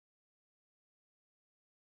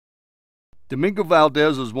Domingo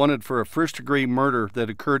Valdez was wanted for a first-degree murder that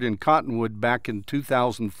occurred in Cottonwood back in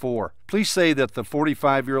 2004. Police say that the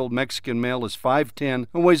 45-year-old Mexican male is 5'10"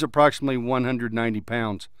 and weighs approximately 190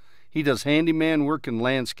 pounds. He does handyman work and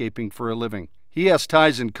landscaping for a living. He has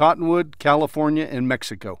ties in Cottonwood, California, and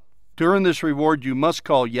Mexico. During this reward, you must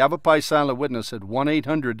call Yavapai Silent Witness at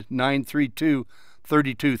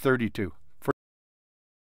 1-800-932-3232.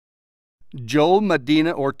 Joel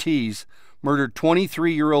Medina-Ortiz murdered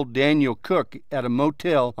 23-year-old Daniel Cook at a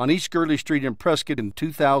motel on East Gurley Street in Prescott in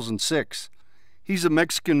 2006. He's a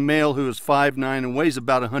Mexican male who is 5'9" and weighs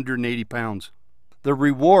about 180 pounds. The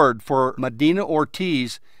reward for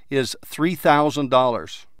Medina-Ortiz is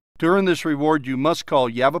 $3,000. During this reward, you must call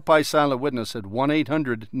Yavapai Silent Witness at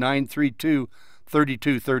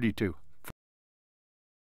 1-800-932-3232.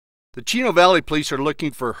 The Chino Valley Police are looking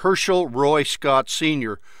for Herschell Roy Scott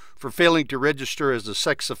Sr. for failing to register as a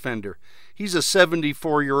sex offender. He's a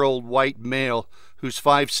 74-year-old white male who's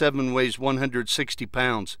 5'7" and weighs 160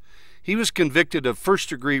 pounds. He was convicted of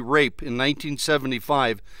first-degree rape in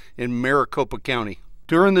 1975 in Maricopa County.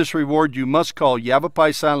 During this reward, you must call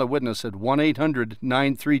Yavapai Silent Witness at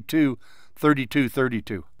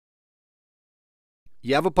 1-800-932-3232.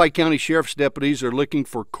 Yavapai County Sheriff's deputies are looking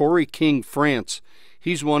for Kory King France.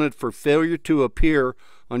 He's wanted for failure to appear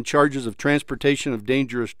on charges of transportation of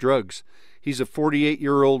dangerous drugs. He's a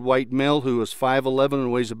 48-year-old white male who is 5'11"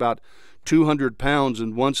 and weighs about 200 pounds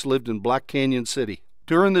and once lived in Black Canyon City.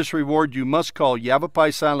 During this reward, you must call Yavapai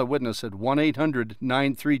Silent Witness at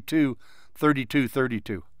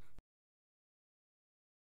 1-800-932-3232.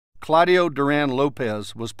 Claudio Duran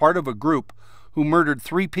Lopez was part of a group who murdered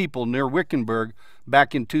 3 people near Wickenburg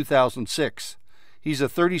back in 2006. He's a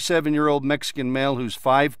 37-year-old Mexican male who's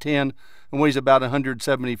 5'10" and weighs about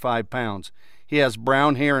 175 pounds. He has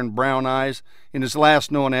brown hair and brown eyes, and his last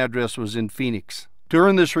known address was in Phoenix.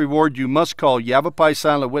 During this reward, you must call Yavapai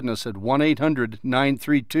Silent Witness at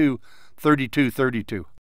 1-800-932-3232.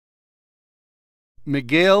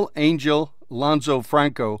 Miguel, Angel, Lonzo,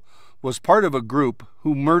 Franco was part of a group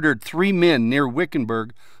who murdered 3 men near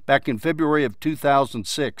Wickenburg back in February of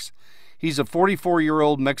 2006. He's a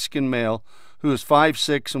 44-year-old Mexican male who is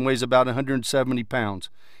 5'6" and weighs about 170 pounds.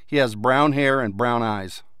 He has brown hair and brown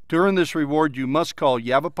eyes. During this reward, you must call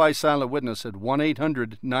Yavapai Silent Witness at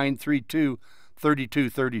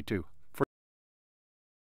 1-800-932-3232.